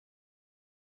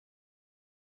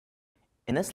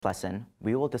In this lesson,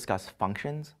 we will discuss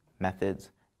functions,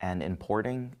 methods, and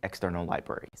importing external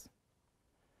libraries.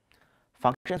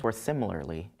 Functions work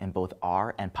similarly in both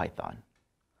R and Python.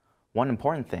 One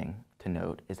important thing to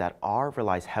note is that R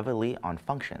relies heavily on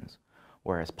functions,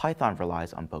 whereas Python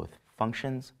relies on both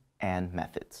functions and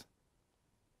methods.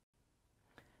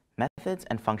 Methods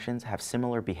and functions have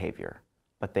similar behavior,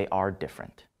 but they are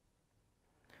different.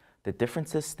 The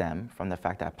differences stem from the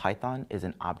fact that Python is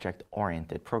an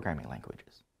object-oriented programming language.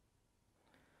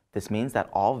 This means that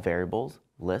all variables,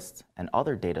 lists, and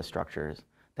other data structures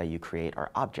that you create are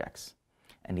objects,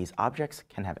 and these objects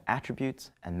can have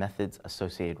attributes and methods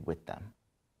associated with them.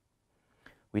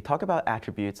 We talk about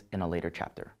attributes in a later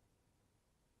chapter.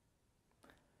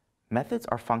 Methods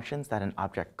are functions that an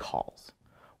object calls,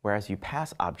 whereas you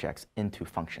pass objects into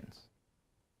functions.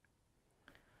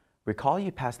 Recall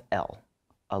you passed L,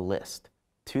 a list,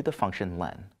 to the function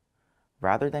len,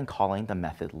 rather than calling the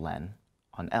method len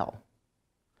on L.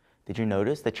 Did you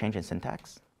notice the change in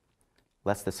syntax?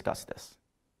 Let's discuss this.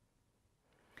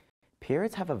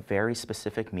 Periods have a very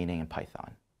specific meaning in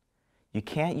Python. You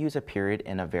can't use a period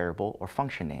in a variable or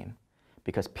function name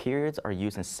because periods are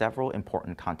used in several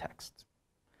important contexts.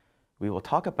 We will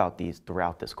talk about these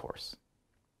throughout this course.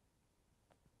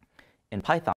 In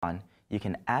Python, you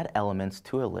can add elements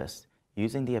to a list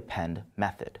using the append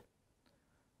method.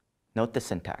 Note the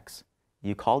syntax.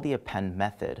 You call the append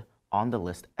method on the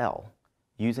list L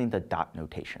using the dot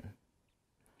notation.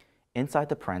 Inside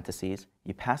the parentheses,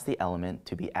 you pass the element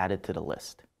to be added to the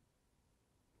list.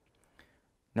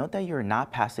 Note that you're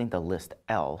not passing the list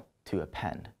L to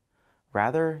append.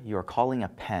 Rather, you're calling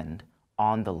append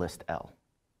on the list L.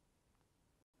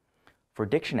 For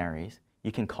dictionaries,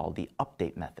 you can call the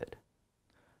update method.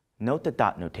 Note the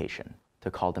dot notation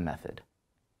to call the method.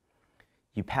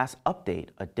 You pass update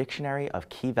a dictionary of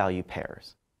key-value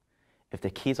pairs. If the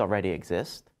keys already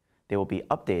exist, they will be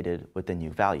updated with the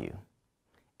new value.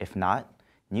 If not,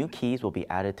 new keys will be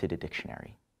added to the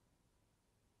dictionary.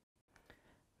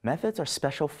 Methods are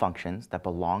special functions that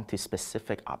belong to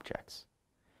specific objects.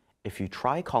 If you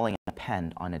try calling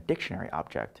append on a dictionary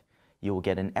object, you will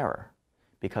get an error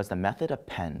because the method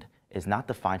append is not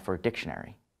defined for a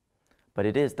dictionary, but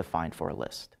it is defined for a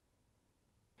list.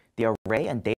 The array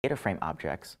and DataFrame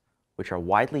objects, which are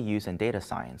widely used in data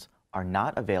science, are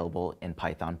not available in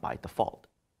Python by default.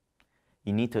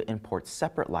 You need to import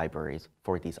separate libraries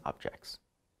for these objects.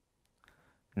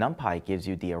 Numpy gives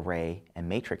you the array and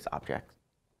matrix objects,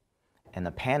 and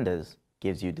the Pandas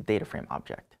gives you the DataFrame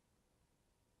object.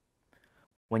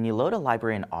 When you load a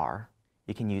library in R,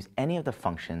 you can use any of the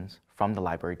functions from the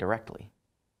library directly.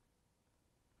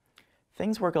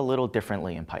 Things work a little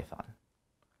differently in Python.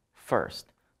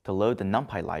 First, to load the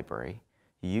Numpy library,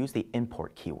 you use the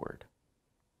import keyword.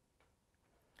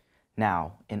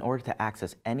 Now, in order to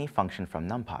access any function from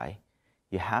Numpy,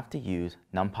 you have to use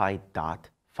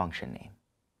numpy.functionName.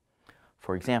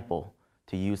 For example,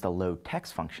 to use the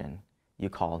loadText function, you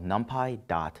call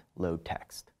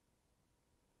numpy.loadText.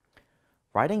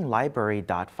 Writing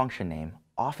library.functionName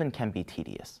often can be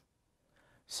tedious.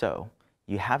 So,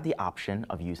 you have the option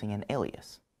of using an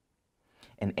alias.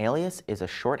 An alias is a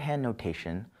shorthand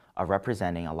notation of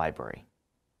representing a library.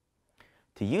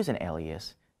 To use an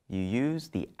alias, you use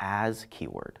the as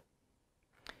keyword.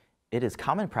 It is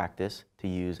common practice to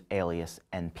use alias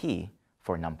np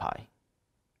for NumPy.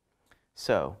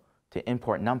 So, to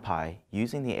import NumPy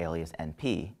using the alias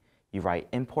np, you write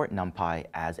import NumPy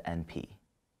as np.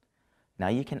 Now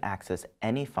you can access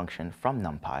any function from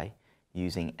NumPy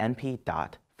using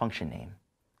np.functionName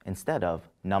instead of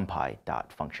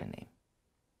numpy.functionName.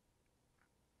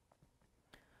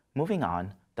 Moving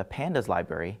on, the Pandas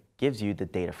library gives you the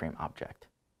DataFrame object.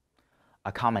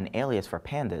 A common alias for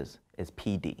Pandas is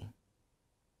PD.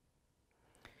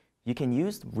 You can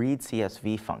use the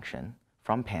readCSV function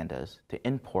from Pandas to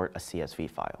import a CSV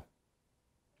file.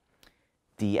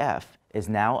 df is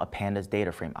now a Pandas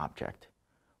DataFrame object,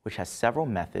 which has several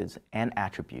methods and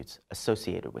attributes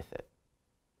associated with it.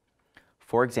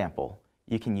 For example,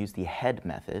 you can use the head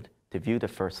method to view the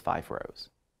first 5 rows.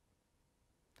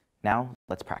 Now,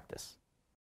 let's practice.